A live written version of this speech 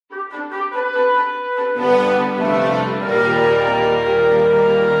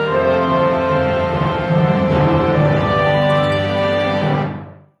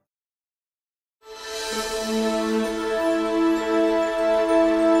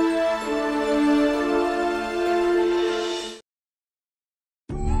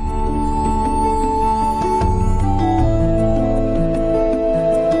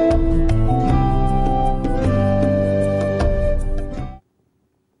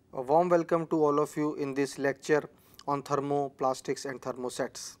A warm welcome to all of you in this lecture on thermoplastics and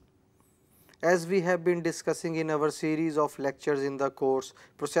thermosets. As we have been discussing in our series of lectures in the course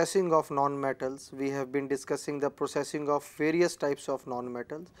processing of non-metals, we have been discussing the processing of various types of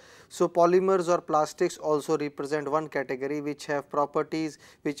non-metals. So, polymers or plastics also represent one category which have properties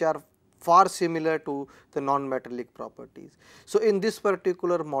which are far similar to the non-metallic properties. So, in this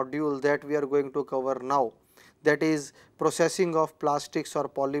particular module that we are going to cover now, that is processing of plastics or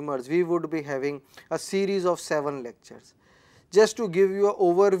polymers, we would be having a series of 7 lectures. Just to give you an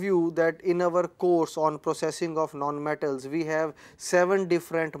overview that in our course on processing of non-metals, we have 7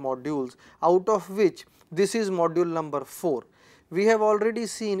 different modules, out of which this is module number 4. We have already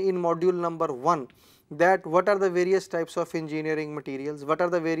seen in module number 1 that what are the various types of engineering materials, what are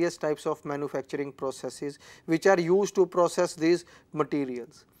the various types of manufacturing processes which are used to process these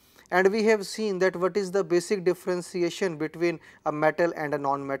materials. And we have seen that what is the basic differentiation between a metal and a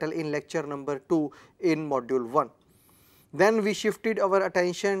non-metal in lecture number 2 in module 1. Then we shifted our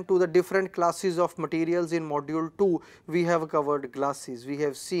attention to the different classes of materials. In module 2 we have covered glasses. We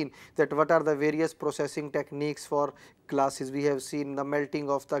have seen that what are the various processing techniques for glasses. We have seen the melting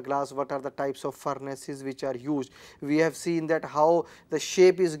of the glass, what are the types of furnaces which are used. We have seen that how the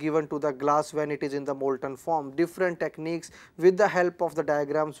shape is given to the glass when it is in the molten form. Different techniques with the help of the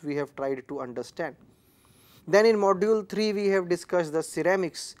diagrams we have tried to understand. Then in module 3 we have discussed the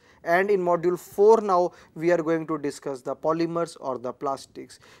ceramics, and in module 4 now we are going to discuss the polymers or the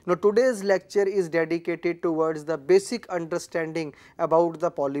plastics. Now today's lecture is dedicated towards the basic understanding about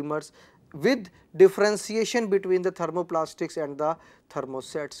the polymers with differentiation between the thermoplastics and the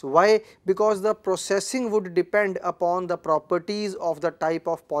thermosets. Why? Because the processing would depend upon the properties of the type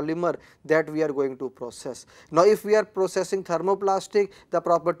of polymer that we are going to process. Now if we are processing thermoplastic,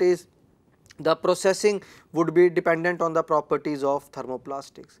 the processing would be dependent on the properties of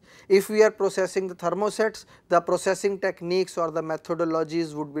thermoplastics. If we are processing the thermosets, the processing techniques or the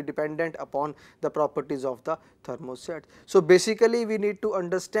methodologies would be dependent upon the properties of the thermoset. So basically we need to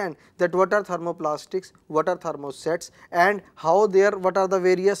understand that what are thermoplastics, what are thermosets, and what are the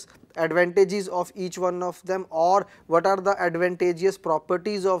various advantages of each one of them, or what are the advantageous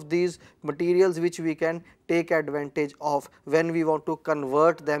properties of these materials which we can take advantage of when we want to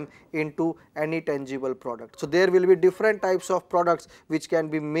convert them into any tangible product. So there will be different types of products which can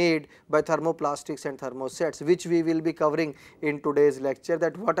be made by thermoplastics and thermosets, which we will be covering in today's lecture,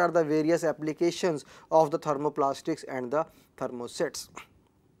 that what are the various applications of the thermoplastics and the thermosets.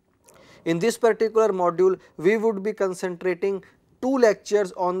 In this particular module we would be concentrating 2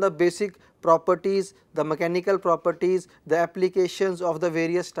 lectures on the basic properties, the mechanical properties, the applications of the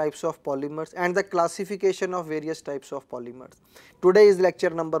various types of polymers and the classification of various types of polymers. Today is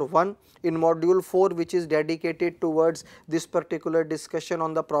lecture number 1 in module 4, which is dedicated towards this particular discussion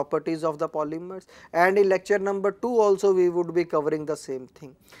on the properties of the polymers, and in lecture number 2 also we would be covering the same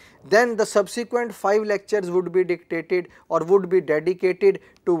thing. Then the subsequent 5 lectures would be dictated or would be dedicated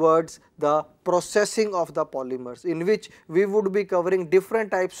towards the processing of the polymers, in which we would be covering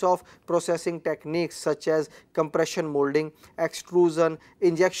different types of processing techniques such as compression molding, extrusion,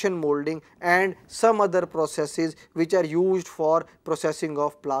 injection molding and some other processes which are used for processing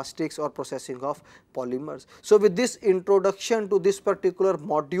of plastics or processing of polymers. So with this introduction to this particular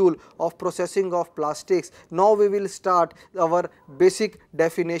module of processing of plastics, now we will start our basic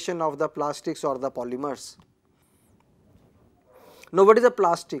definition of the plastics or the polymers. Now what is a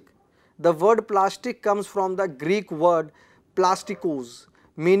plastic? The word plastic comes from the Greek word plastikos,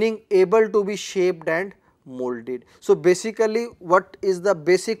 meaning able to be shaped and molded. So basically what is the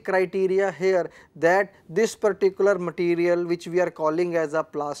basic criteria here, that this particular material which we are calling as a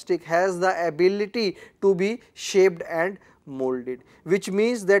plastic has the ability to be shaped and molded, which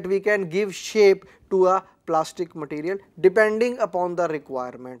means that we can give shape to a plastic material depending upon the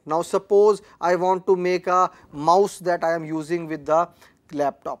requirement. Now suppose I want to make a mouse that I am using with the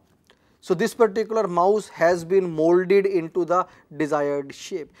laptop. So this particular mouse has been molded into the desired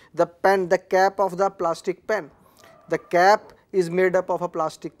shape. The pen, the cap of the plastic pen, the cap is made up of a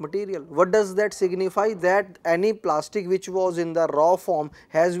plastic material. What does that signify? That any plastic which was in the raw form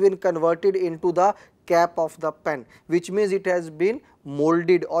has been converted into the cap of the pen, which means it has been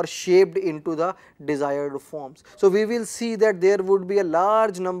molded or shaped into the desired forms. So we will see that there would be a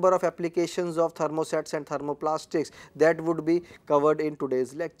large number of applications of thermosets and thermoplastics that would be covered in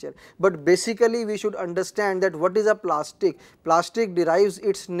today's lecture. But basically we should understand that what is a plastic. Plastic derives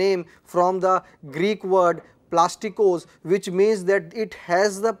its name from the Greek word plasticose, which means that it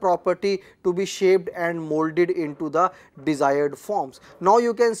has the property to be shaped and molded into the desired forms. Now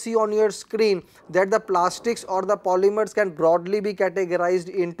you can see on your screen that the plastics or the polymers can broadly be categorized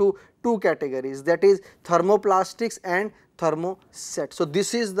into two categories, that is thermoplastics and thermosets. So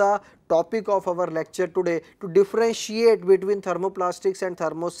this is the topic of our lecture today, to differentiate between thermoplastics and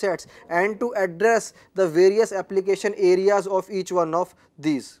thermosets and to address the various application areas of each one of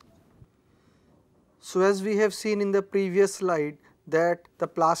these. So as we have seen in the previous slide that the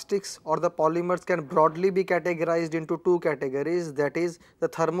plastics or the polymers can broadly be categorized into two categories, that is the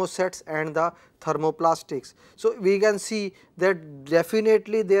thermosets and the thermoplastics. So we can see that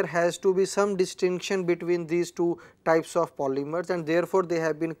definitely there has to be some distinction between these two types of polymers, and therefore they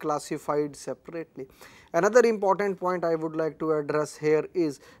have been classified separately. Another important point I would like to address here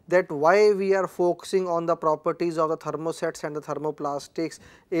is that why we are focusing on the properties of the thermosets and the thermoplastics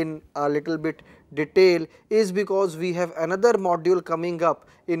in a little bit detail is because we have another module coming up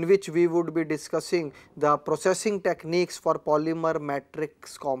in which we would be discussing the processing techniques for polymer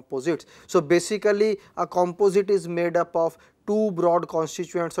matrix composites. So basically a composite is made up of two broad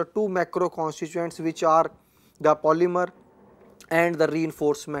constituents or two macro constituents, which are the polymer and the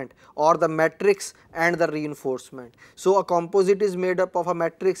reinforcement, or the matrix and the reinforcement. So a composite is made up of a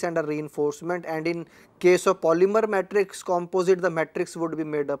matrix and a reinforcement, and in case of polymer matrix composite, the matrix would be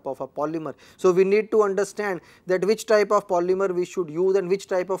made up of a polymer. So we need to understand that which type of polymer we should use and which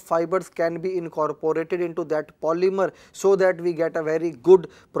type of fibers can be incorporated into that polymer, so that we get a very good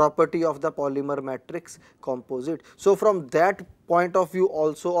property of the polymer matrix composite. So from that point of view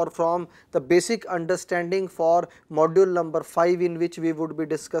also, or from the basic understanding for module number 5, in which we would be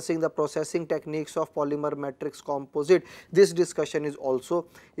discussing the processing techniques of polymer matrix composite, this discussion is also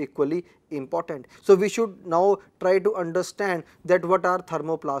equally important. So we should now try to understand that what are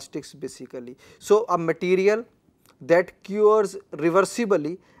thermoplastics basically. So a material that cures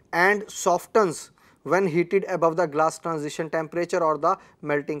reversibly and softens when heated above the glass transition temperature or the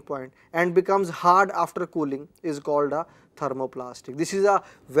melting point and becomes hard after cooling is called a thermoplastic. This is a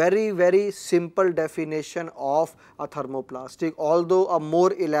very simple definition of a thermoplastic, although a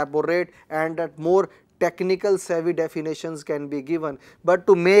more elaborate and a more technical savvy definitions can be given, but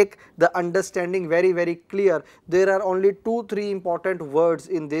to make the understanding very clear, there are only 2-3 important words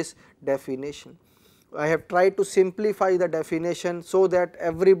in this definition. I have tried to simplify the definition so that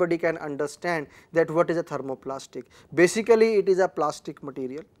everybody can understand that what is a thermoplastic. Basically it is a plastic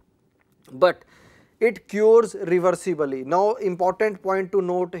material, but it cures reversibly. Now important point to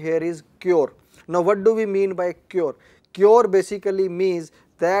note here is cure. Now what do we mean by cure? Cure basically means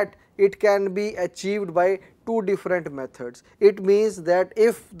that it can be achieved by two different methods. It means that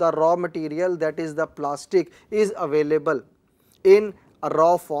if the raw material, that is the plastic, is available in a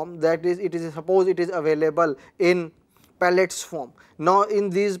raw form, that is, suppose it is available in pellets form. Now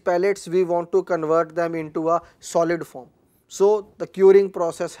in these pellets we want to convert them into a solid form. So the curing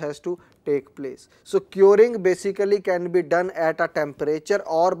process has to take place. So curing basically can be done at a temperature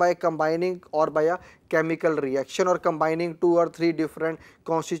or by combining or by a chemical reaction or combining 2 or 3 different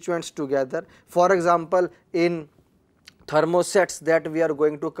constituents together. For example, in thermosets that we are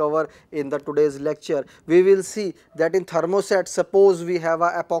going to cover in the today's lecture, we will see that in thermosets, suppose we have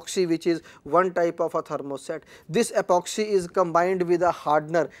a epoxy, which is one type of a thermoset. This epoxy is combined with a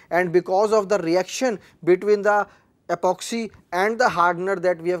hardener, and because of the reaction between the epoxy and the hardener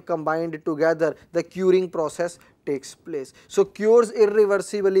that we have combined together, the curing process takes place. So cures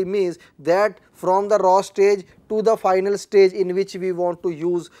irreversibly means that from the raw stage to the final stage in which we want to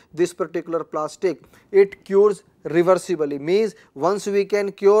use this particular plastic, it cures reversibly, means once we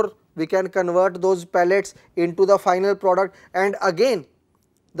can cure, we can convert those pellets into the final product, and again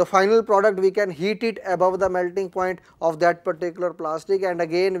the final product we can heat it above the melting point of that particular plastic, and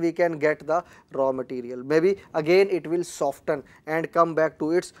again we can get the raw material. Maybe again it will soften and come back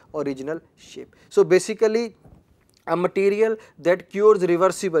to its original shape. So basically a material that cures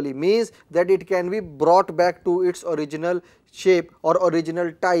reversibly means that it can be brought back to its original shape or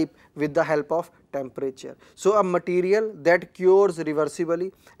original type with the help of temperature. So a material that cures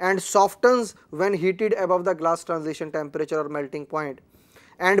reversibly and softens when heated above the glass transition temperature or melting point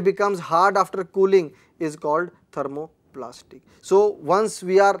and becomes hard after cooling is called thermoplastic. So once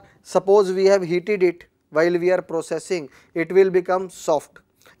we are, suppose we have heated it while we are processing, it will become soft,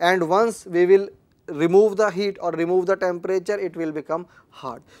 and once we will remove the heat or remove the temperature, it will become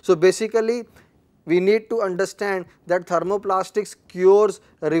hard. So basically we need to understand that thermoplastics cures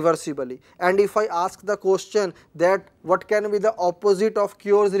reversibly, and if I ask the question that what can be the opposite of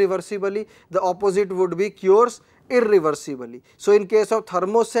cures reversibly, the opposite would be cures irreversibly. So in case of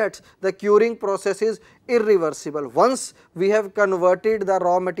thermosets, the curing process is irreversible. Once we have converted the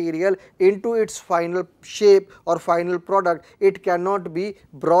raw material into its final shape or final product, it cannot be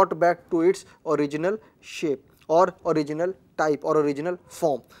brought back to its original shape or original type or original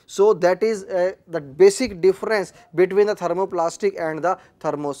form. So that is the basic difference between the thermoplastic and the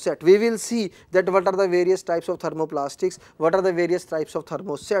thermoset. We will see that what are the various types of thermoplastics, what are the various types of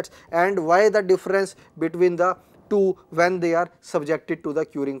thermosets, and why the difference between the two when they are subjected to the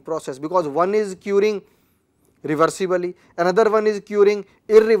curing process, because one is curing reversibly, another one is curing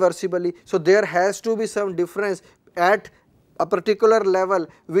irreversibly. So there has to be some difference at a particular level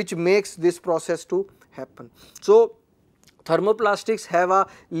which makes this process to happen. So thermoplastics have a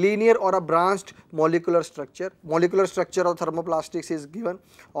linear or a branched molecular structure. Molecular structure of thermoplastics is given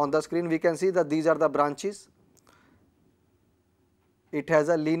on the screen. We can see that these are the branches. It has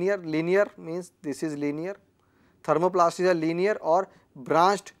a linear means this is linear. Thermoplastics is a linear or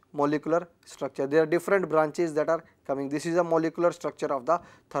branched molecular structure. There are different branches that are coming. This is a molecular structure of the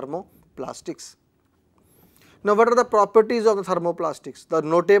thermoplastics. Now, what are the properties of the thermoplastics? The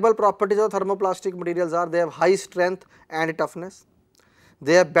notable properties of thermoplastic materials are: they have high strength and toughness,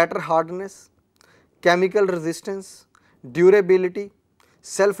 they have better hardness, chemical resistance, durability,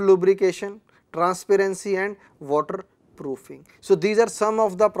 self lubrication, transparency and water proofing. So these are some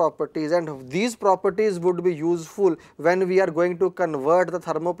of the properties, and these properties would be useful when we are going to convert the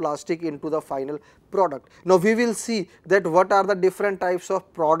thermoplastic into the final product. Now we will see that what are the different types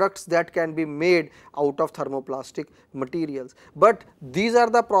of products that can be made out of thermoplastic materials, but these are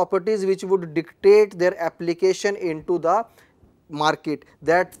the properties which would dictate their application into the market,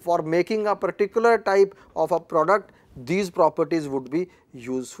 that for making a particular type of a product these properties would be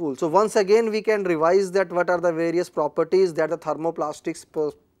useful. So once again we can revise that what are the various properties that the thermoplastics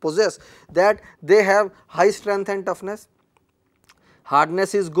possess, that they have high strength and toughness,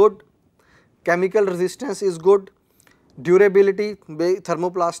 hardness is good, chemical resistance is good, durability,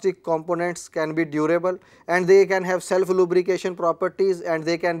 thermoplastic components can be durable, and they can have self lubrication properties, and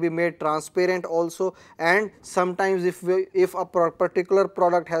they can be made transparent also, and sometimes if a particular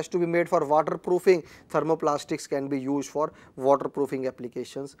product has to be made for waterproofing, thermoplastics can be used for waterproofing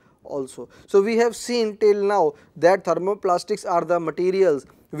applications also. So we have seen till now that thermoplastics are the materials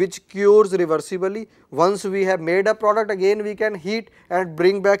which cures reversibly. Once we have made a product, again we can heat and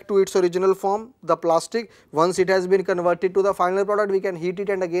bring back to its original form the plastic. Once it has been converted to the final product, we can heat it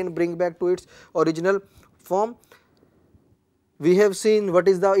and again bring back to its original form. We have seen what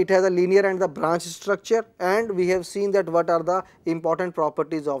is it has a linear and the branch structure, and we have seen that what are the important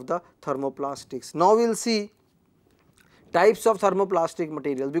properties of the thermoplastics. Now we will see types of thermoplastic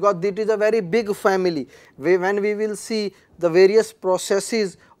materials, because it is a very big family. When we will see the various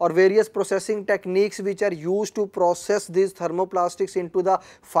processes or various processing techniques which are used to process these thermoplastics into the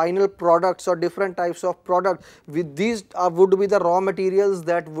final products or different types of products, with these would be the raw materials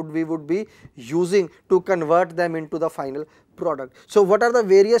that we would be using to convert them into the final product. So what are the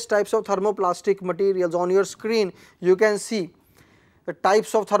various types of thermoplastic materials? On your screen you can see the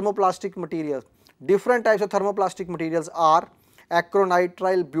types of thermoplastic materials. Different types of thermoplastic materials are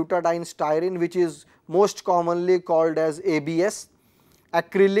acrylonitrile butadiene styrene, which is most commonly called as ABS,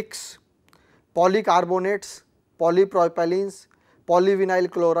 acrylics, polycarbonates, polypropylenes, polyvinyl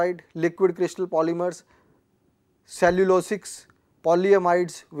chloride, liquid crystal polymers, cellulosics,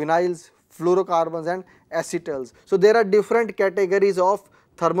 polyamides, vinyls, fluorocarbons and acetals. So there are different categories of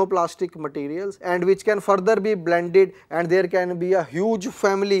thermoplastic materials, and which can further be blended, and there can be a huge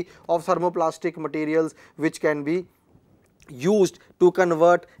family of thermoplastic materials which can be used to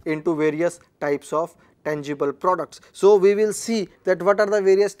convert into various types of tangible products. So we will see that what are the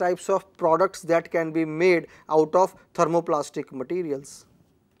various types of products that can be made out of thermoplastic materials.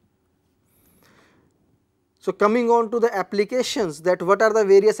 So coming on to the applications, that what are the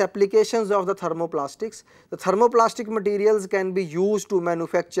various applications of the thermoplastics. The thermoplastic materials can be used to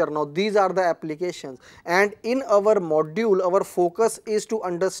manufacture. Now these are the applications, and in our module our focus is to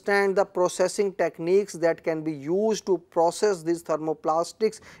understand the processing techniques that can be used to process these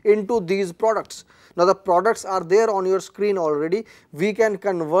thermoplastics into these products. Now the products are there on your screen already. We can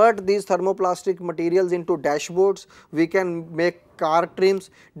convert these thermoplastic materials into dashboards, we can make car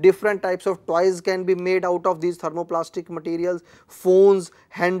trims, different types of toys can be made out of these thermoplastic materials, phones,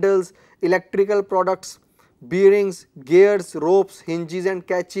 handles, electrical products, bearings, gears, ropes, hinges and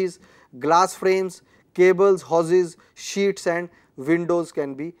catches, glass frames, cables, hoses, sheets and windows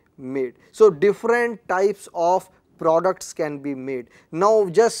can be made. So different types of products can be made. Now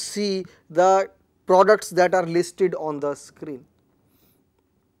just see the products that are listed on the screen.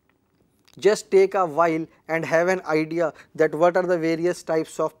 Just take a while and have an idea that what are the various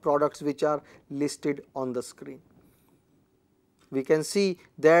types of products which are listed on the screen. We can see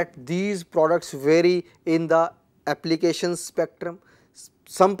that these products vary in the application spectrum.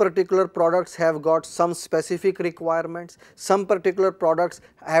 Some particular products have got some specific requirements, some particular products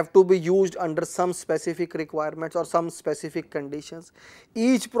have to be used under some specific requirements or some specific conditions.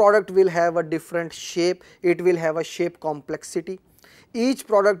 Each product will have a different shape, it will have a shape complexity. Each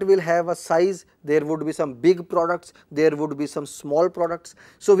product will have a size, there would be some big products, there would be some small products.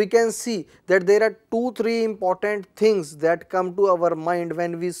 So we can see that there are 2-3 important things that come to our mind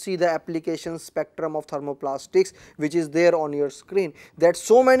when we see the application spectrum of thermoplastics, which is there on your screen, that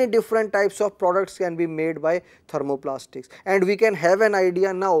so many different types of products can be made by thermoplastics, and we can have an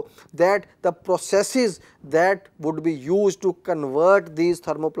idea now that the processes that would be used to convert these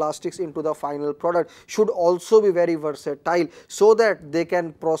thermoplastics into the final product should also be very versatile, so that they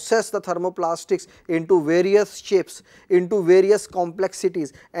can process the thermoplastics into various shapes, into various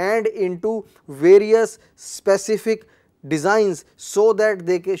complexities and into various specific designs, so that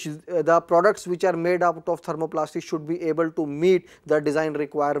the products which are made out of thermoplastic should be able to meet the design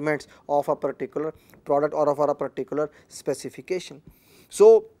requirements of a particular product or of a particular specification.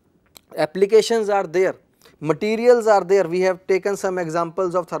 So applications are there, materials are there. We have taken some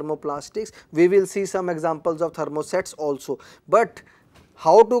examples of thermoplastics, we will see some examples of thermosets also, but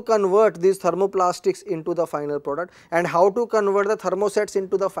how to convert these thermoplastics into the final product and how to convert the thermosets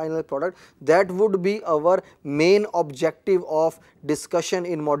into the final product, that would be our main objective of discussion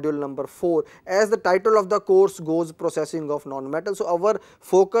in module number 4. As the title of the course goes, processing of non-metal, so our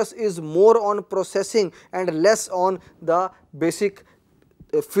focus is more on processing and less on the basic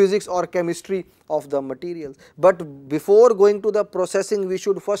physics or chemistry of the materials. But before going to the processing, we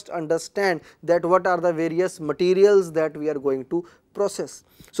should first understand that what are the various materials that we are going to process.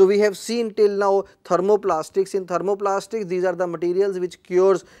 So we have seen till now thermoplastics. In thermoplastics, these are the materials which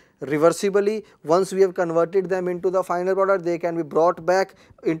cures reversibly. Once we have converted them into the final product, they can be brought back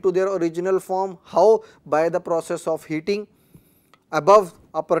into their original form. How? By the process of heating above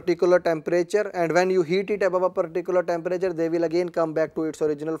a particular temperature, and when you heat it above a particular temperature, they will again come back to its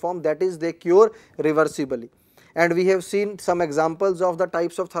original form, that is, they cure reversibly. And we have seen some examples of the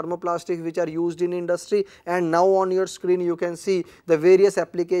types of thermoplastics which are used in industry, and now on your screen you can see the various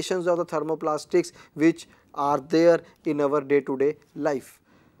applications of the thermoplastics which are there in our day-to-day life.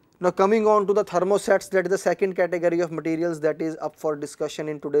 Now coming on to the thermosets, that is the second category of materials that is up for discussion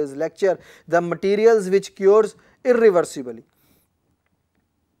in today's lecture, the materials which cures irreversibly.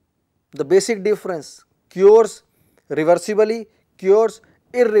 The basic difference: cures reversibly, cures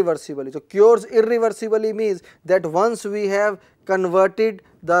irreversibly. So cures irreversibly means that once we have converted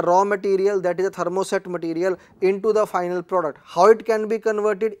the raw material, that is a thermoset material, into the final product, how it can be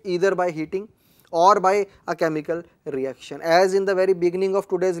converted? Either by heating or by a chemical reaction. As in the very beginning of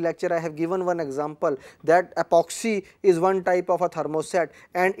today's lecture, I have given one example that epoxy is one type of a thermoset,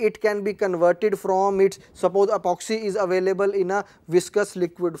 and it can be converted from its, suppose epoxy is available in a viscous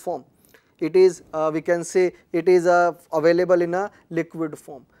liquid form. It is we can say it is available in a liquid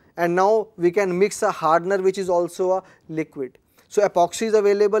form, and now we can mix a hardener which is also a liquid. So epoxy is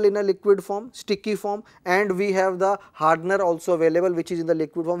available in a liquid form, sticky form, and we have the hardener also available which is in the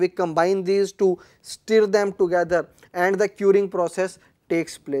liquid form. We combine these two, stir them together, and the curing process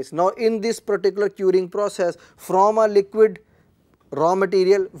takes place. Now in this particular curing process, from a liquid raw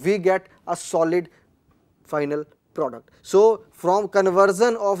material we get a solid final product. So from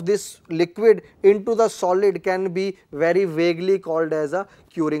conversion of this liquid into the solid can be very vaguely called as a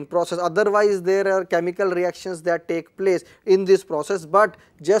curing process. Otherwise there are chemical reactions that take place in this process, but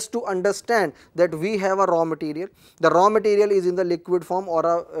just to understand that we have a raw material, the raw material is in the liquid form, or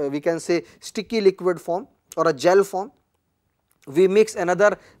a we can say sticky liquid form or a gel form. We mix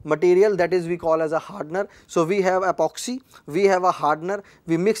another material, that is we call as a hardener. So we have epoxy, we have a hardener,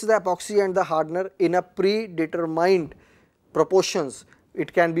 we mix the epoxy and the hardener in a predetermined proportions.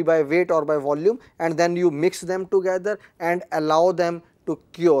 It can be by weight or by volume, and then you mix them together and allow them to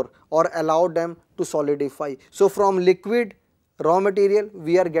cure or allow them to solidify. So from liquid raw material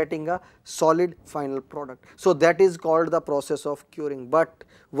we are getting a solid final product. So that is called the process of curing. But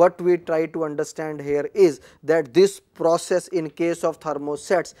what we try to understand here is that this process in case of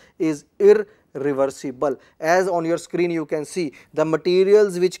thermosets is irreversible. As on your screen you can see the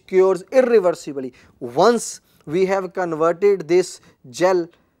materials which cures irreversibly. Once we have converted this gel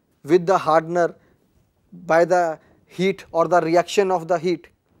with the hardener by the heat or the reaction of the heat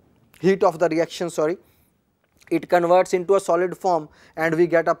of the reaction, it converts into a solid form and we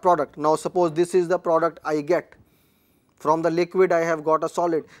get a product. Now suppose this is the product I get From the liquid I have got a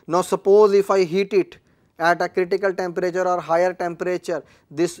solid. Now suppose if I heat it at a critical temperature or higher temperature,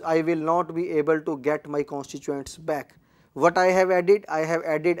 this I will not be able to get my constituents back. What I have added? I have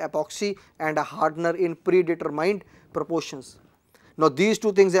added epoxy and a hardener in predetermined proportions. Now these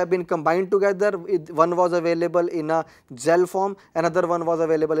two things have been combined together. One was available in a gel form, another one was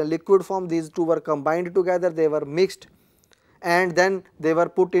available in liquid form. These two were combined together, they were mixed, and then they were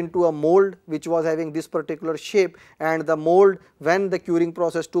put into a mold which was having this particular shape, and the mold, when the curing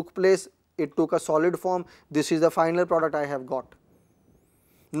process took place, it took a solid form. This is the final product I have got.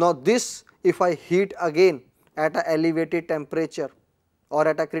 Now this, if I heat again at an elevated temperature or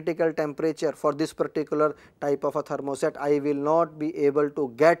at a critical temperature for this particular type of a thermoset, I will not be able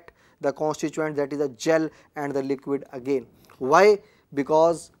to get the constituent, that is a gel and the liquid again. Why?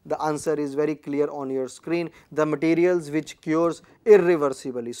 Because the answer is very clear on your screen. The materials which cures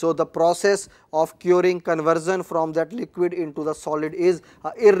irreversibly. So the process of curing, conversion from that liquid into the solid, is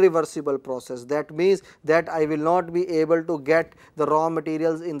an irreversible process. That means that I will not be able to get the raw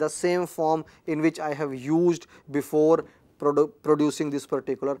materials in the same form in which I have used before producing this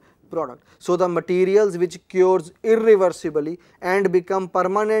particular product. So the materials which cures irreversibly and become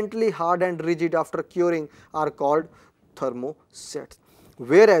permanently hard and rigid after curing are called thermosets.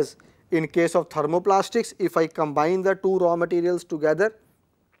 Whereas in case of thermoplastics, if I combine the two raw materials together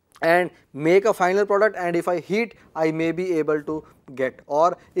and make a final product, and if I heat, I may be able to get,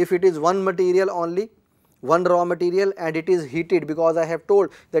 or if it is one material only, one raw material, and it is heated, because I have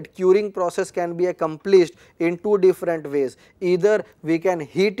told that curing process can be accomplished in two different ways. Either we can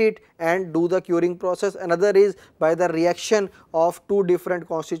heat it and do the curing process, another is by the reaction of two different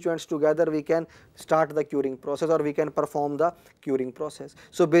constituents together we can start the curing process, or we can perform the curing process.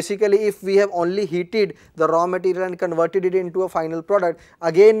 So basically, if we have only heated the raw material and converted it into a final product,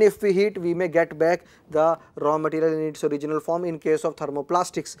 again if we heat, we may get back the raw material in its original form in case of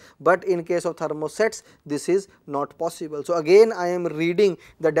thermoplastics, but in case of thermosets this is not possible. So again I am reading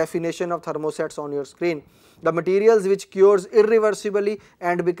the definition of thermosets on your screen. The materials which cures irreversibly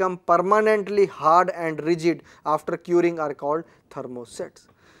and become permanently hard and rigid after curing are called thermosets.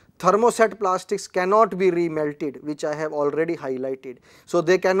 Thermoset plastics cannot be remelted, which I have already highlighted. So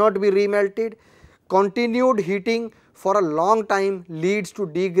they cannot be remelted. Continued heating for a long time leads to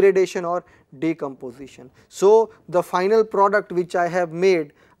degradation or decomposition. So the final product which I have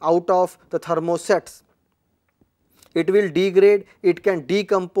made out of the thermosets, it will degrade, it can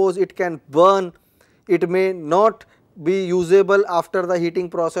decompose, it can burn, it may not be usable after the heating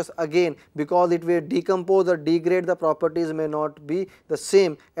process again, because it will decompose or degrade, the properties may not be the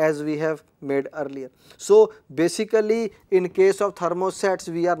same as we have made earlier. So basically in case of thermosets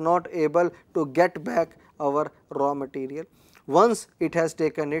we are not able to get back our raw material once it has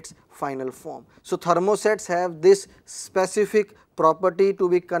taken its final form. So thermosets have this specific property to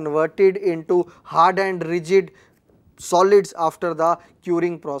be converted into hard and rigid solids after the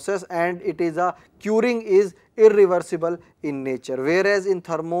curing process, and it is a curing is irreversible in nature, whereas in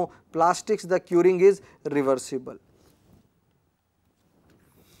thermoplastics the curing is reversible.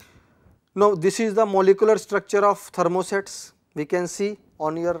 Now this is the molecular structure of thermosets. We can see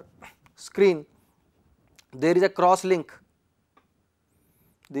on your screen there is a cross link,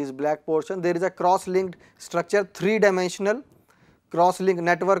 this black portion, there is a cross linked structure, three-dimensional cross-linked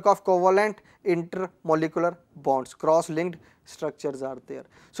network of covalent intermolecular bonds, cross-linked structures are there.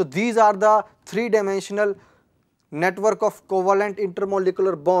 So these are the three-dimensional network of covalent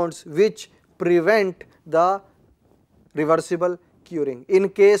intermolecular bonds which prevent the reversible curing. In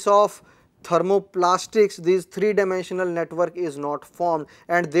case of thermoplastics, this three-dimensional network is not formed,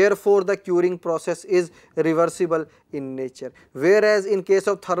 and therefore the curing process is reversible in nature. Whereas in case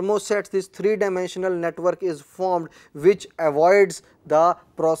of thermosets, this three-dimensional network is formed which avoids the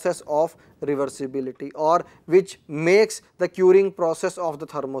process of reversibility, or which makes the curing process of the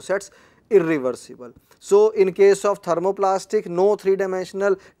thermosets irreversible. So in case of thermoplastic, no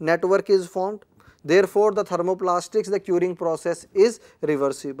three-dimensional network is formed. Therefore, the thermoplastics, the curing process is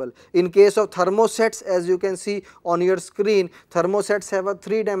reversible. In case of thermosets, as you can see on your screen, thermosets have a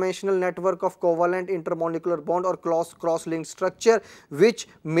three-dimensional network of covalent intermolecular bond or cross-linked structure which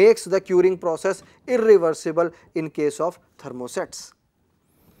makes the curing process irreversible in case of thermosets.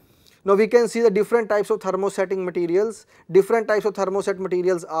 Now we can see the different types of thermosetting materials. Different types of thermoset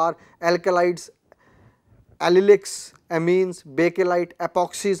materials are alkalides, allylics amines, bakelite,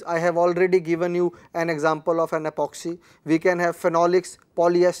 epoxies. I have already given you an example of an epoxy. We can have phenolics,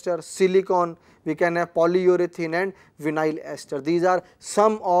 polyester, silicone, we can have polyurethane and vinyl ester. These are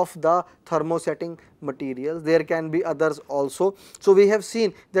some of the thermosetting materials. There can be others also. So we have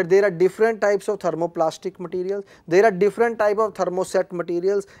seen that there are different types of thermoplastic materials, there are different type of thermoset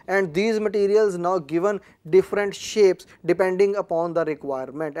materials, and these materials now given different shapes depending upon the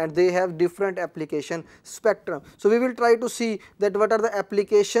requirement, and they have different application spectrum. So we will try to see that what are the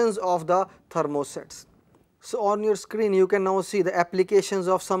applications of the thermosets. So on your screen you can now see the applications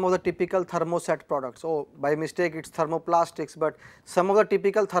of some of the typical thermoset products. Oh, by mistake it's thermoplastics, but some of the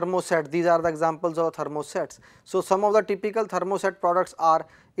typical thermoset, these are the examples of thermosets. So some of the typical thermoset products are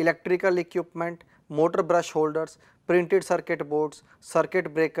electrical equipment, motor brush holders, printed circuit boards,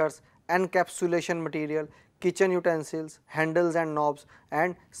 circuit breakers, encapsulation material, kitchen utensils, handles and knobs,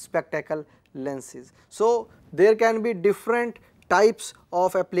 and spectacle lenses. So there can be different types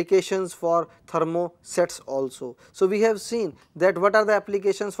of applications for thermosets also. So we have seen that what are the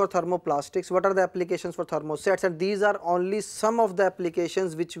applications for thermoplastics, what are the applications for thermosets, and these are only some of the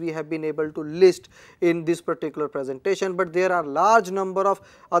applications which we have been able to list in this particular presentation, but there are large number of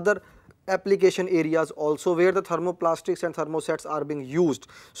other application areas also where the thermoplastics and thermosets are being used.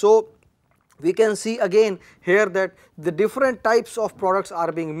 So we can see again here that the different types of products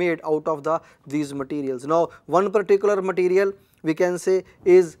are being made out of these materials. Now one particular material we can say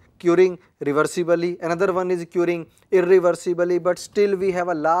is curing reversibly, another one is curing irreversibly, but still we have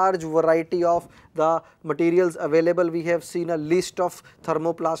a large variety of the materials available. We have seen a list of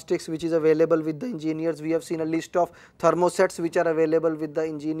thermoplastics which is available with the engineers, we have seen a list of thermosets which are available with the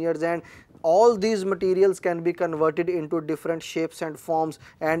engineers, and all these materials can be converted into different shapes and forms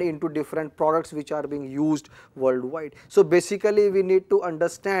and into different products which are being used worldwide. So basically we need to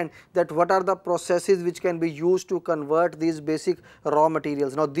understand that what are the processes which can be used to convert these basic raw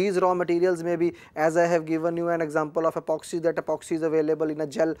materials. Now these raw materials may be, as I have given you an example of epoxy, that epoxy is available in a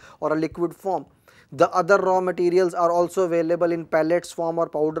gel or a liquid form. The other raw materials are also available in pellets form or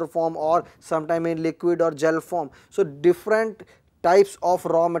powder form or sometime in liquid or gel form. So different types of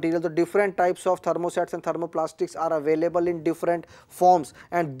raw materials, the different types of thermosets and thermoplastics are available in different forms,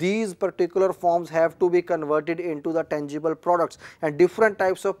 and these particular forms have to be converted into the tangible products, and different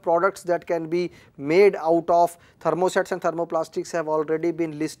types of products that can be made out of thermosets and thermoplastics have already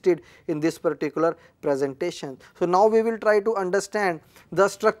been listed in this particular presentation. So now we will try to understand the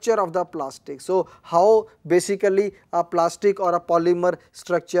structure of the plastic. So how basically a plastic or a polymer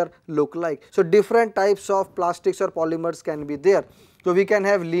structure look like. So different types of plastics or polymers can be there. So we can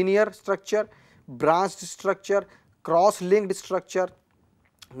have linear structure, branched structure, cross-linked structure,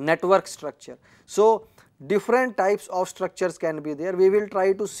 network structure. So different types of structures can be there. We will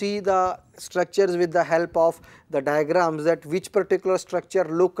try to see the structures with the help of the diagrams, that which particular structure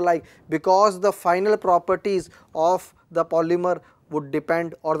look like, because the final properties of the polymer would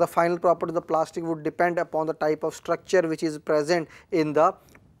depend, or the final property of the plastic would depend upon the type of structure which is present in the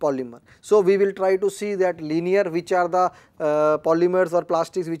polymer. So we will try to see that linear, which are the polymers or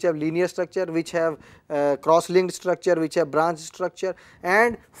plastics which have linear structure, which have cross-linked structure, which have branched structure,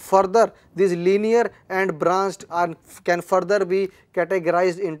 and further these linear and branched can further be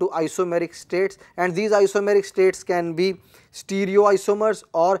categorized into isomeric states, and these isomeric states can be stereoisomers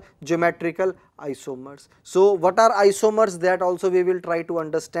or geometrical isomers. So what are isomers, that also we will try to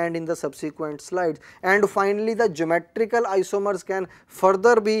understand in the subsequent slides, and finally the geometrical isomers can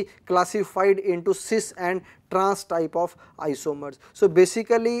further be classified into cis and trans type of isomers. So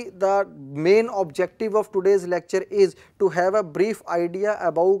basically the main objective of today's lecture is to have a brief idea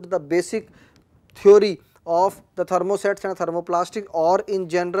about the basic theory of the thermosets and thermoplastic, or in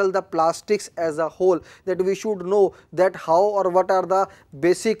general the plastics as a whole, that we should know that how or what are the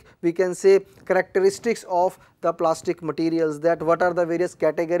basic, we can say, characteristics of the plastic materials, that what are the various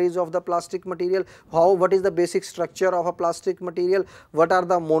categories of the plastic material, what is the basic structure of a plastic material, what are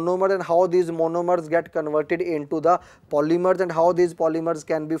the monomers and how these monomers get converted into the polymers, and how these polymers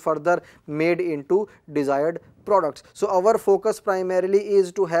can be further made into desired products. So our focus primarily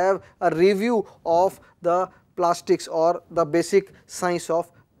is to have a review of the plastics or the basic science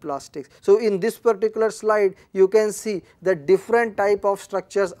of plastics. So in this particular slide you can see that different type of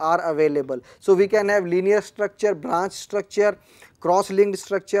structures are available. So we can have linear structure, branch structure, cross-linked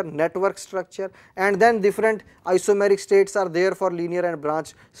structure, network structure, and then different isomeric states are there for linear and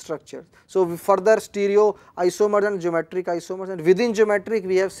branch structures. So further stereo isomers and geometric isomers, and within geometric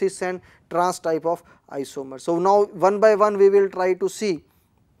we have cis and trans type of isomers. So now one by one we will try to see.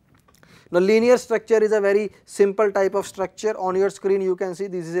 Now linear structure is a very simple type of structure. On your screen you can see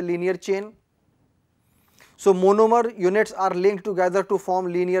this is a linear chain. So monomer units are linked together to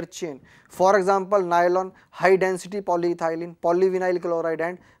form linear chain. For example, nylon, high density polyethylene, polyvinyl chloride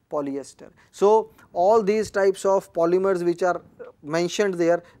and polyester. So all these types of polymers which are mentioned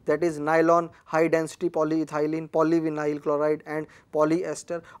there, that is nylon, high density polyethylene, polyvinyl chloride and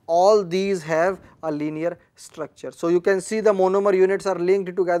polyester, all these have a linear structure. So you can see the monomer units are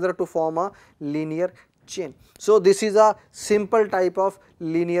linked together to form a linear chain. So this is a simple type of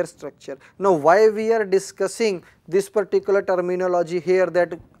linear structure. Now why we are discussing this particular terminology here,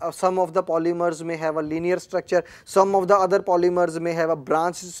 that some of the polymers may have a linear structure, some of the other polymers may have a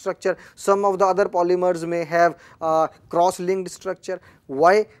branched structure, some of the other polymers may have a cross-linked structure.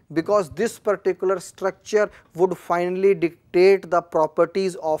 Why? Because this particular structure would finally dictate the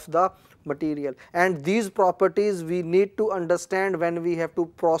properties of the material, and these properties we need to understand when we have to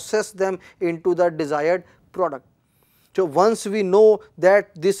process them into the desired product. So once we know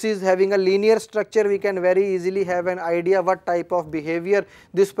that this is having a linear structure, we can very easily have an idea what type of behavior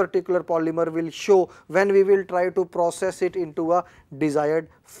this particular polymer will show when we will try to process it into a desired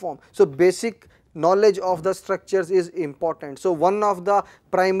form. So basic knowledge of the structures is important. So one of the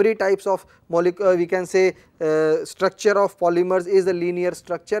primary types of molecule, we can say structure of polymers is the linear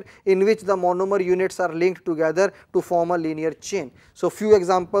structure, in which the monomer units are linked together to form a linear chain. So few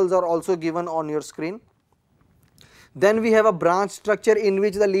examples are also given on your screen. Then we have a branch structure in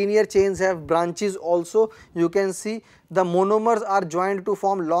which the linear chains have branches also. You can see the monomers are joined to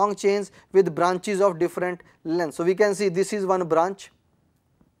form long chains with branches of different lengths. So we can see this is one branch,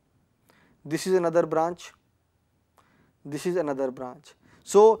 this is another branch, this is another branch.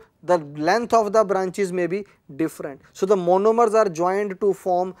 So the length of the branches may be different. So the monomers are joined to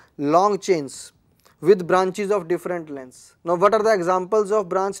form long chains with branches of different lengths. Now what are the examples of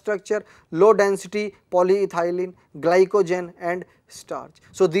branch structure? Low density polyethylene, glycogen and starch.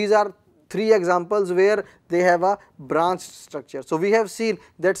 So these are three examples where they have a branch structure. So we have seen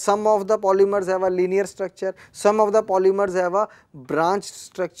that some of the polymers have a linear structure, some of the polymers have a branch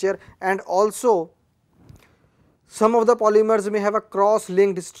structure, and also some of the polymers may have a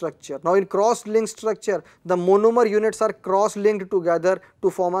cross-linked structure. Now in cross-linked structure, the monomer units are cross-linked together to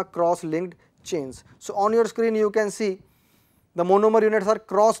form a cross-linked chains. So on your screen you can see the monomer units are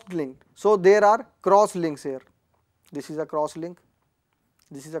cross-linked. So there are cross links here. This is a cross link,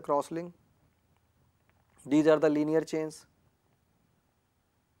 this is a cross link, these are the linear chains,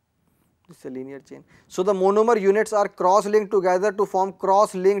 this is a linear chain. So the monomer units are cross-linked together to form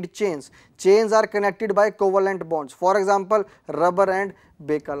cross-linked chains. Chains are connected by covalent bonds, for example rubber and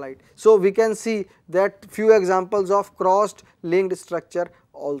bakelite. So we can see that few examples of cross-linked structure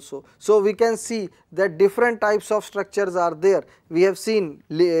also. So we can see that different types of structures are there. We have seen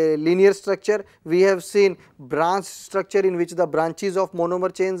linear structure, we have seen branch structure in which the branches of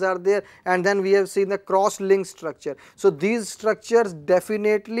monomer chains are there, and then we have seen the cross-linked structure. So these structures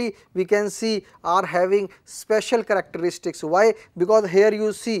definitely we can see are having special characteristics. Why? Because here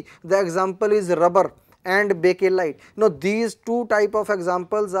you see the example is rubber and bakelite. Now these two type of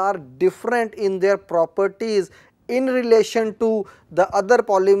examples are different in their properties in relation to the other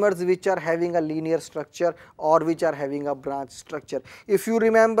polymers which are having a linear structure or which are having a branch structure. If you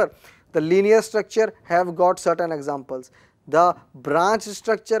remember, the linear structure have got certain examples, the branch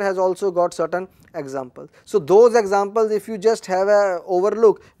structure has also got certain examples. So those examples, if you just have a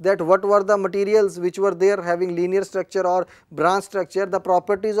overlook that what were the materials which were there having linear structure or branch structure, the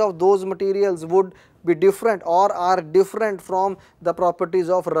properties of those materials would be different or are different from the properties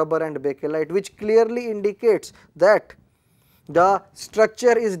of rubber and bakelite, which clearly indicates that the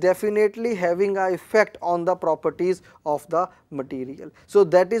structure is definitely having an effect on the properties of the material. So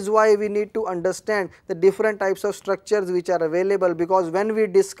that is why we need to understand the different types of structures which are available, because when we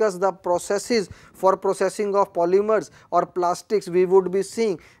discuss the processes for processing of polymers or plastics, we would be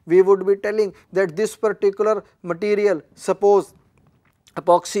seeing, we would be telling that this particular material, suppose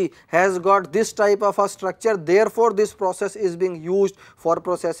epoxy, has got this type of a structure, therefore this process is being used for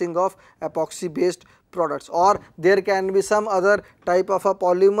processing of epoxy based products, or there can be some other type of a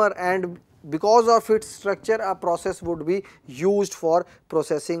polymer and because of its structure a process would be used for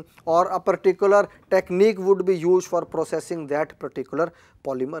processing, or a particular technique would be used for processing that particular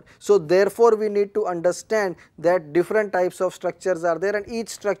polymer. So therefore we need to understand that different types of structures are there and each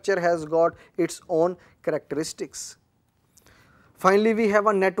structure has got its own characteristics. Finally, we have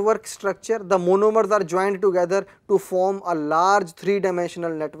a network structure. The monomers are joined together to form a large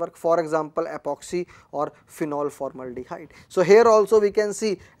three-dimensional network, for example epoxy or phenol formaldehyde. So here also we can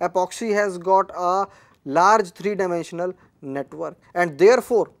see epoxy has got a large three-dimensional network, and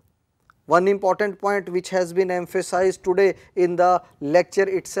therefore one important point which has been emphasized today in the lecture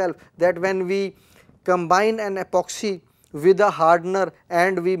itself, that when we combine an epoxy with a hardener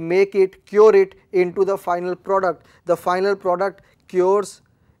and we make it, cure it into the final product. The final product cures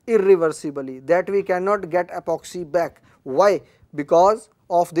irreversibly, that we cannot get epoxy back. Why? Because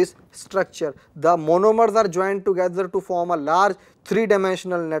of this structure. The monomers are joined together to form a large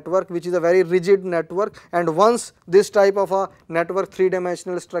three-dimensional network, which is a very rigid network, and once this type of a network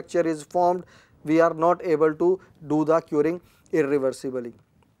three-dimensional structure is formed, we are not able to do the curing irreversibly.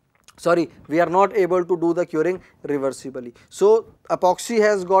 Sorry, we are not able to do the curing reversibly. So epoxy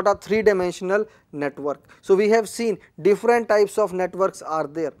has got a three-dimensional network. So we have seen different types of networks are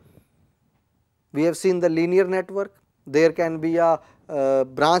there. We have seen the linear network, there can be a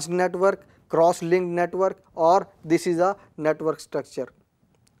branched network, cross-linked network, or this is a network structure.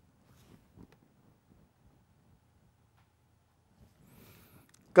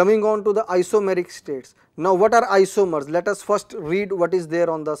 Coming on to the isomeric states. Now what are isomers? Let us first read what is there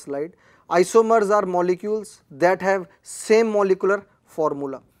on the slide. Isomers are molecules that have same molecular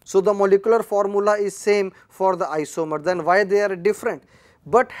formula. So the molecular formula is same for the isomer. Then why they are different?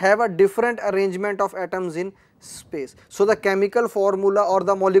 But have a different arrangement of atoms in space. So the chemical formula or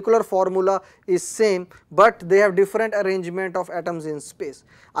the molecular formula is same, but they have different arrangement of atoms in space.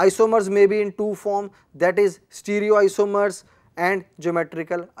 Isomers may be in two forms, that is stereoisomers and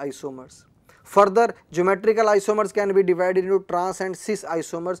geometrical isomers. Further, geometrical isomers can be divided into trans and cis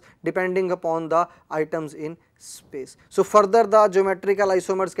isomers depending upon the items in space. So further, the geometrical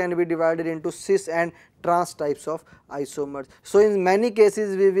isomers can be divided into cis and trans types of isomers. So in many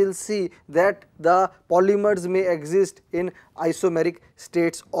cases we will see that the polymers may exist in isomeric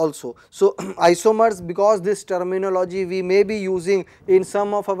states also. So isomers, because this terminology we may be using in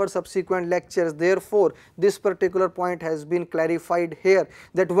some of our subsequent lectures, therefore this particular point has been clarified here,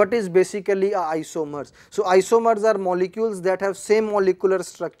 that what is basically a isomers. So isomers are molecules that have same molecular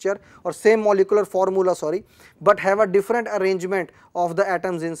structure or same molecular formula, sorry, but have a different arrangement of the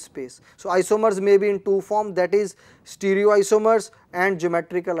atoms in space. So isomers may be in two forms, that is stereoisomers and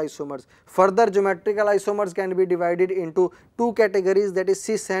geometrical isomers. Further, geometrical isomers can be divided into two categories, that is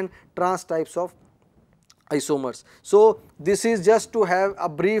cis and trans types of isomers. So this is just to have a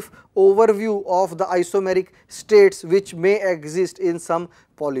brief overview of the isomeric states which may exist in some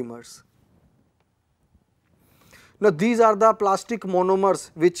polymers. Now these are the plastic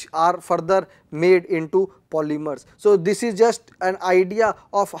monomers which are further made into polymers. So this is just an idea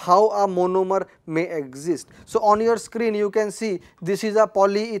of how a monomer may exist. So on your screen you can see this is a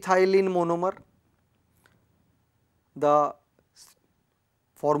polyethylene monomer. The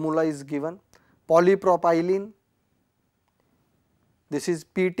formula is given. Polypropylene, this is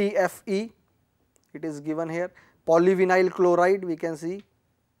PTFE, it is given here. Polyvinyl chloride, we can see.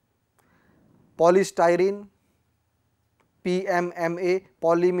 Polystyrene, PMMA,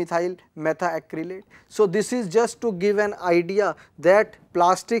 polymethyl methacrylate. So this is just to give an idea that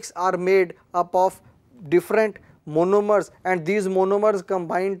plastics are made up of different monomers, and these monomers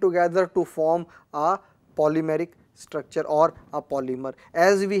combine together to form a polymeric structure or a polymer.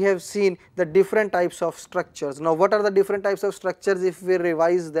 As we have seen the different types of structures. Now what are the different types of structures if we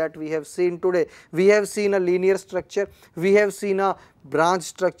revise that we have seen today? We have seen a linear structure, we have seen a branch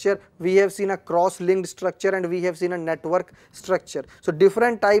structure, we have seen a cross-linked structure, and we have seen a network structure. So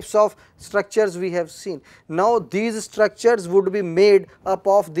different types of structures we have seen. Now these structures would be made up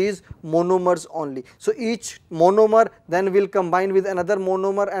of these monomers only. So each monomer then will combine with another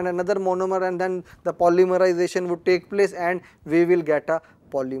monomer and another monomer, and then the polymerization would take place and we will get a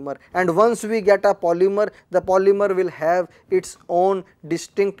polymer. And once we get a polymer, the polymer will have its own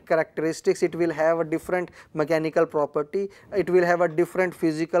distinct characteristics. It will have a different mechanical property, it will have a different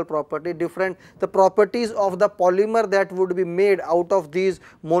physical property, the properties of the polymer that would be made out of these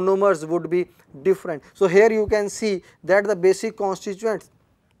monomers would be different. So here you can see that the basic constituents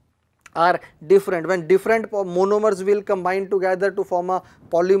are different. When different monomers will combine together to form a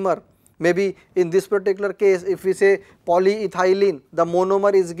polymer, maybe in this particular case if we say polyethylene, the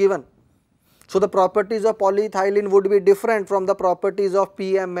monomer is given. So the properties of polyethylene would be different from the properties of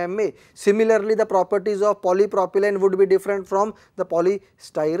PMMA. Similarly, the properties of polypropylene would be different from the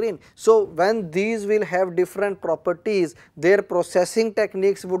polystyrene. So when these will have different properties, their processing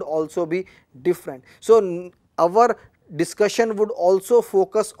techniques would also be different. So our discussion would also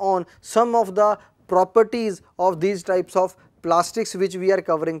focus on some of the properties of these types of plastics which we are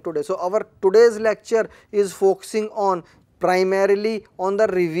covering today. So our today's lecture is focusing on primarily on the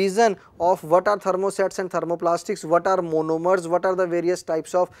revision of what are thermosets and thermoplastics, what are monomers, what are the various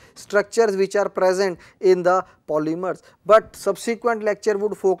types of structures which are present in the polymers. But subsequent lecture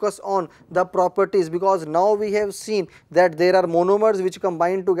would focus on the properties, because now we have seen that there are monomers which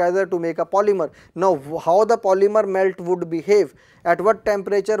combine together to make a polymer. Now how the polymer melt would behave, at what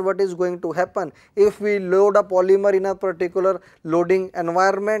temperature, what is going to happen, if we load a polymer in a particular loading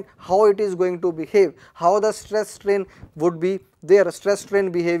environment, how it is going to behave, how the stress strain would be there, stress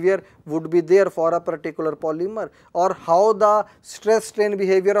strain behavior would be there for a particular polymer, or how the stress strain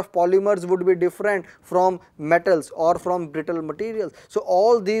behavior of polymers would be different from metals or from brittle materials. So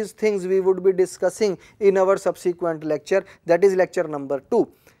all these things we would be discussing in our subsequent lecture, that is lecture number 2.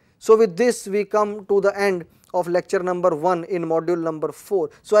 So with this we come to the end of lecture number 1 in module number 4.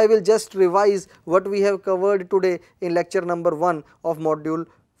 So I will just revise what we have covered today in lecture number 1 of module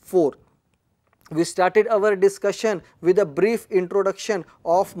 4. We started our discussion with a brief introduction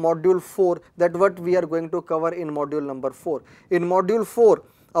of module 4, that what we are going to cover in module number 4. In module 4,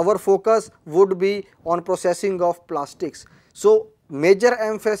 our focus would be on processing of plastics. So major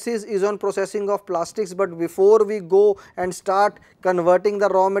emphasis is on processing of plastics, but before we go and start converting the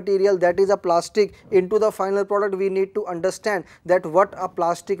raw material, that is a plastic, into the final product, we need to understand that what a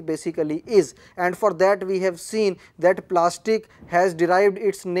plastic basically is. And for that we have seen that plastic has derived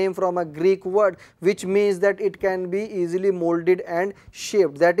its name from a Greek word, which means that it can be easily molded and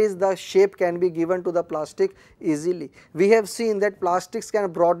shaped, that is the shape can be given to the plastic easily. We have seen that plastics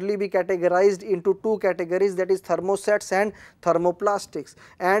can broadly be categorized into two categories, that is thermosets and thermoplastics.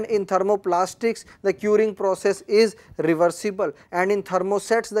 And in thermoplastics the curing process is reversible, and in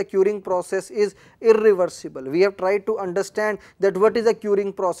thermosets the curing process is irreversible. We have tried to understand that what is a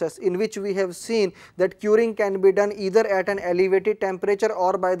curing process, in which we have seen that curing can be done either at an elevated temperature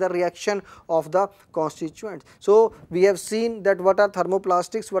or by the reaction of the constituents. So we have seen that what are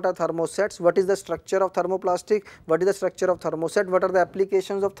thermoplastics, what are thermosets, what is the structure of thermoplastic, what is the structure of thermoset, what are the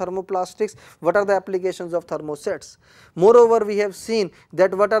applications of thermoplastics, what are the applications of thermosets. Moreover, we have seen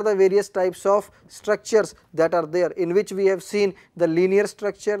that what are the various types of structures that are there, in which we have seen the linear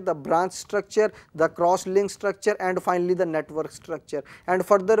structure, the branch structure, the cross-link structure, and finally the network structure. And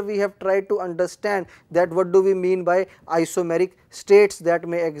further we have tried to understand that what do we mean by isomeric states that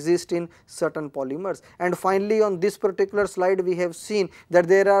may exist in certain polymers. And finally on this particular slide we have seen that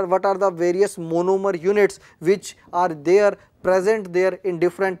there are what are the various monomer units which are there present there in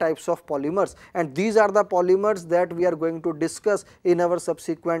different types of polymers, and these are the polymers that we are going to discuss in our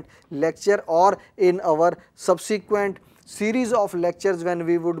subsequent lecture or in our subsequent series of lectures when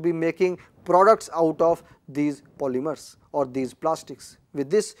we would be making products out of these polymers or these plastics. With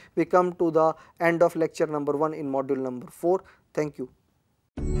this we come to the end of lecture number 1 in module number 4. Thank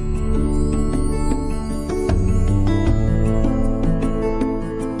you.